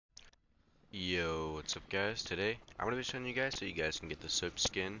Yo, what's up guys? Today I'm going to be showing you guys so you guys can get the soap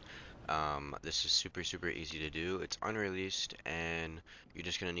skin. This is super easy to do. It's unreleased and you're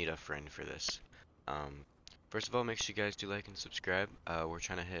just going to need a friend for this. Um, First of all, make sure you guys do like and subscribe. We're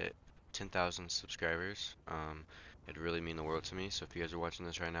trying to hit 10,000 subscribers. It'd really mean the world to me, so if you guys are watching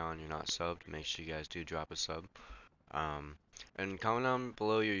this right now and you're not subbed, make sure you guys do drop a sub. And comment down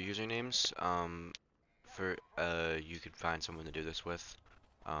below your usernames for you could find someone to do this with.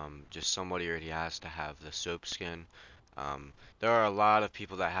 Just somebody already has to have the soap skin. There are a lot of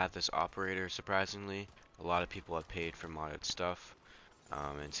people that have this operator, surprisingly. A lot of people have paid for modded stuff,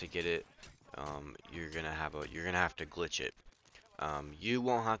 and to get it, you're gonna have to glitch it. You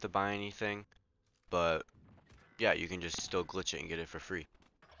won't have to buy anything, but yeah, you can just still glitch it and get it for free.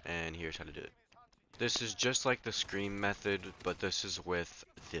 And here's how to do it. This is just like the Scream method, but this is with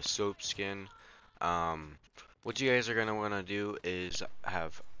the soap skin. What you guys are going to want to do is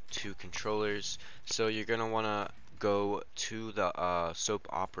have two controllers. So you're going to want to go to the soap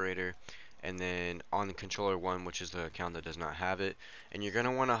operator, and then on controller 1, which is the account that does not have it, and you're going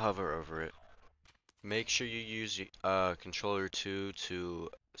to want to hover over it. Make sure you use controller 2 to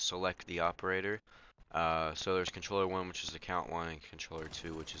select the operator. So there's controller 1, which is account 1, and controller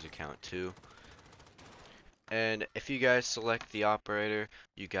 2, which is account 2. And if you guys select the operator,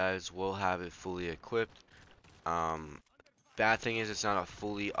 you guys will have it fully equipped. Bad thing is it's not a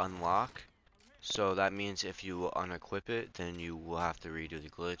fully unlock, so that means if you unequip it, then you will have to redo the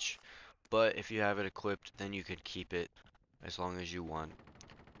glitch. But if you have it equipped, then you could keep it as long as you want.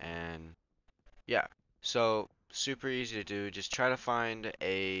 And yeah, so super easy to do. Just try to find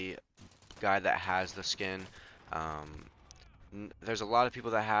a guy that has the skin. There's a lot of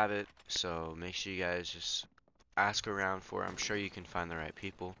people that have it, so make sure you guys just ask around for it. I'm sure you can find the right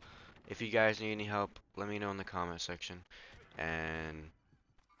people. If you guys need any help, let me know in the comment section. And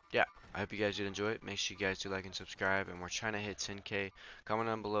yeah, I hope you guys did enjoy it. Make sure you guys do like and subscribe. And we're trying to hit 10K. Comment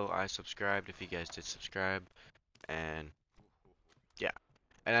down below I subscribed if you guys did subscribe. And yeah.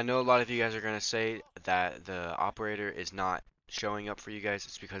 And I know a lot of you guys are going to say that the operator is not showing up for you guys.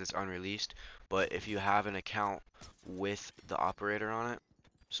 It's because it's unreleased. But if you have an account with the operator on it,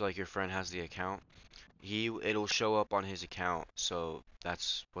 so like your friend has the account, it'll show up on his account. So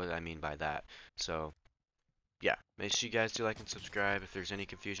that's what I mean by that. So yeah, make sure you guys do like and subscribe. If there's any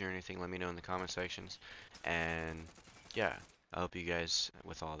confusion or anything, let me know in the comment sections. And yeah, I hope you guys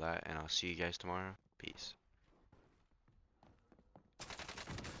with all that, and I'll see you guys tomorrow. Peace.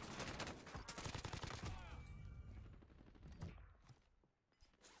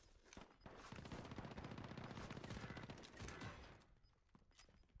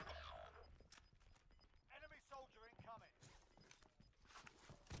 Enemy soldier incoming.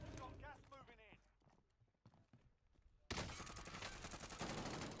 We've got gas moving in.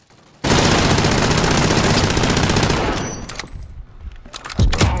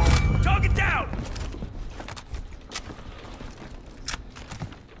 Target down!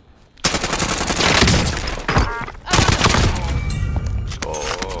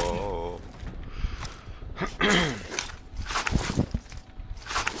 Oh.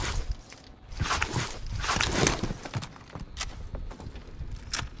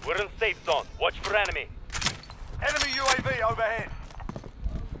 We're in safe zone. Watch for enemy. Enemy UAV overhead.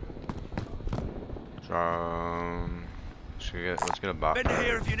 Let's get a bot. Bend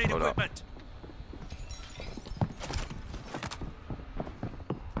here if you need Load up. equipment.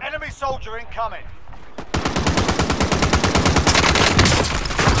 Enemy soldier incoming.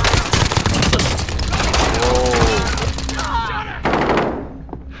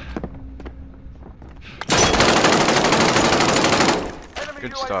 Enemy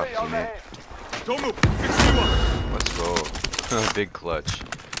Good UAV stuff, teammate. overhead. Don't move. 61. Let's go. Big clutch.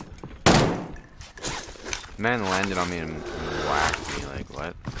 Man landed on me and whacked me, like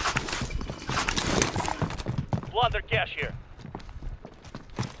what? Plunder cash here.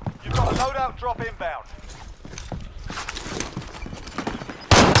 You've got a loadout drop inbound.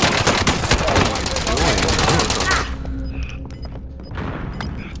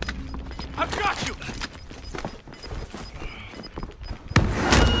 I've got you.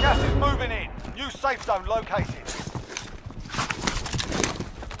 Gas is moving in. New safe zone located.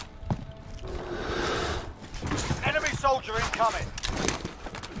 Enemy soldier incoming.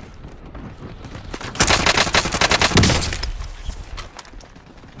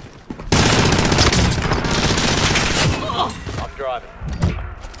 I'm driving.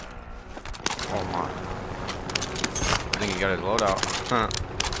 Oh my. I think he got his loadout. Huh.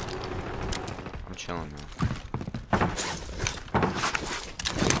 I'm chilling now.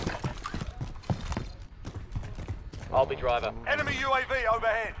 I'll be driver. Enemy UAV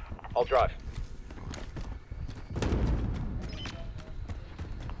overhead. I'll drive.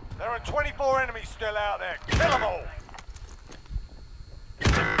 There are 24 enemies still out there. Kill them all!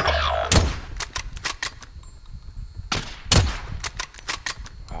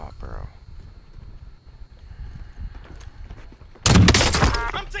 Oh, bro.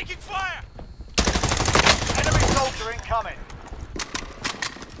 I'm taking fire! Enemy soldier incoming.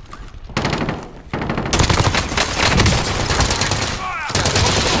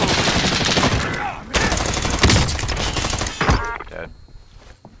 Dead.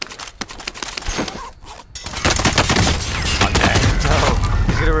 I'm dead. No!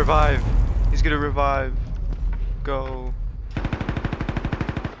 He's gonna revive. He's gonna revive. Go.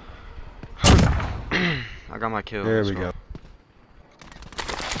 I got my kill. There Let's we go.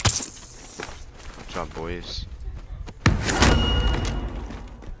 Good job, boys.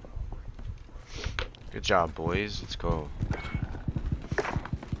 Good job, boys. Let's go.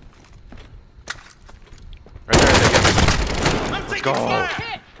 Right there, Let's go.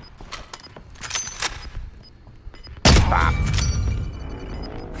 Bop.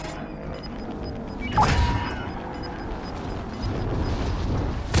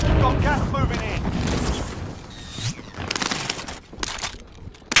 Got gas moving in.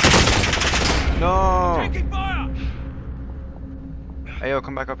 No! Taking fire! Hey, yo,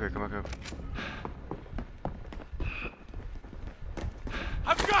 come back up here. Come back up.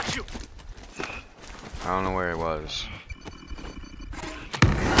 I've got you! I don't know where it was.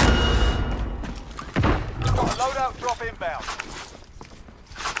 Got a loadout drop inbound.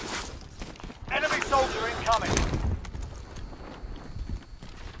 Enemy soldier incoming.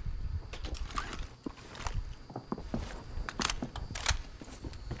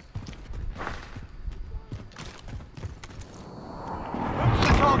 Move to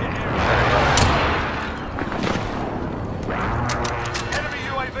the target area. Enemy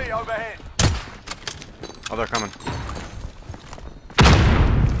UAV overhead. Oh, they're coming.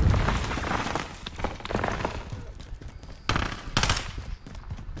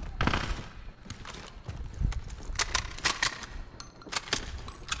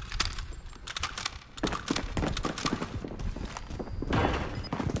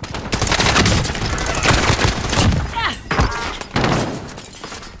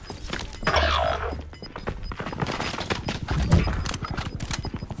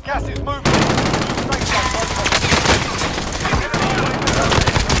 Gas is moving.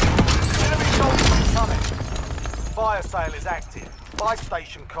 Enemy soldier incoming. Fire sale is active. Buy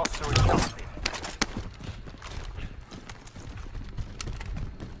station costs are adjusted.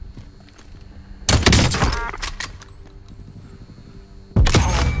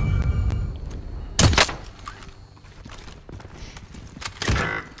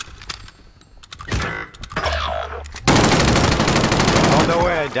 Oh, no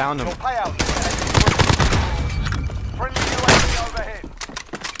way. I downed him. Your payout is friendly UAV overhead.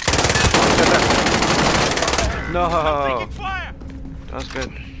 No. Taking fire! That was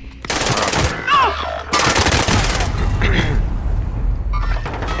good.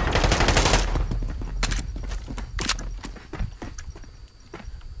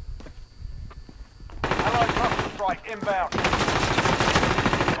 Allied cluster strike inbound.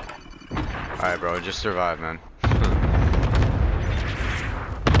 Alright, bro. Just survive, man.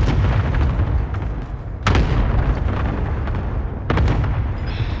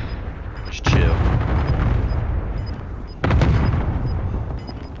 Just chill.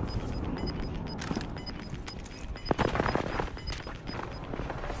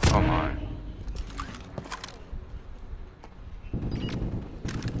 Oh my.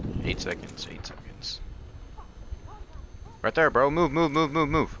 8 seconds, 8 seconds. Right there, bro. Move, move, move, move,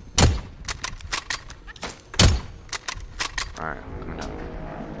 move. Alright, coming down.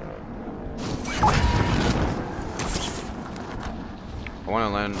 I want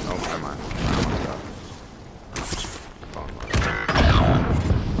to land. Oh, never mind. Oh,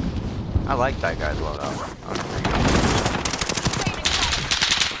 I like that guy's loadout.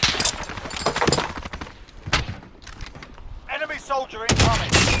 Enemy soldier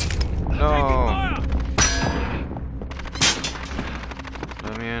incoming. No.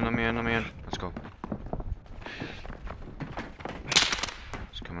 Let me in, let me in, let me in. Let's go.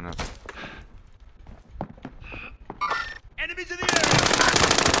 It's coming up. Enemies in the area.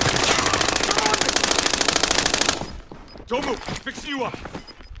 Don't move. Fixing you up.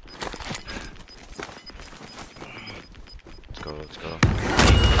 Let's go, let's go.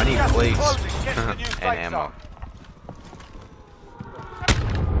 I need plates and ammo.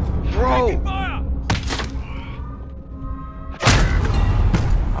 Bro!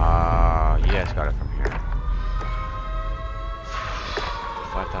 Yeah, it's got it from here.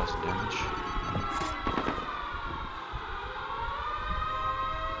 5,000 1,000 damage.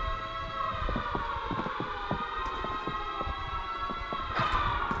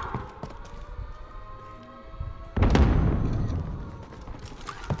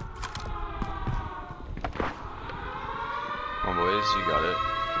 Come on, boys, you got it.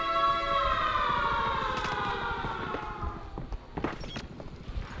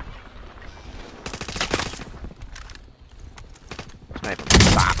 Sniper.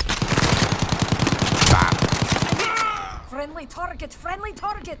 Bop. Bop. Friendly target, friendly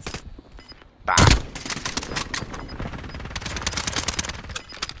target! Bop.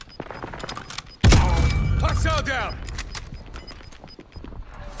 Hostile down!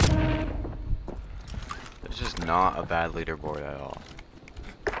 It's just not a bad leaderboard at all.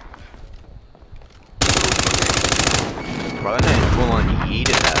 Bro, that nigga full on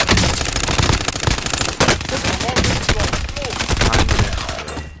yeeted that.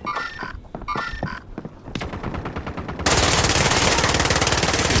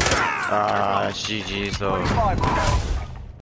 Ah, GG's though. 25 to go.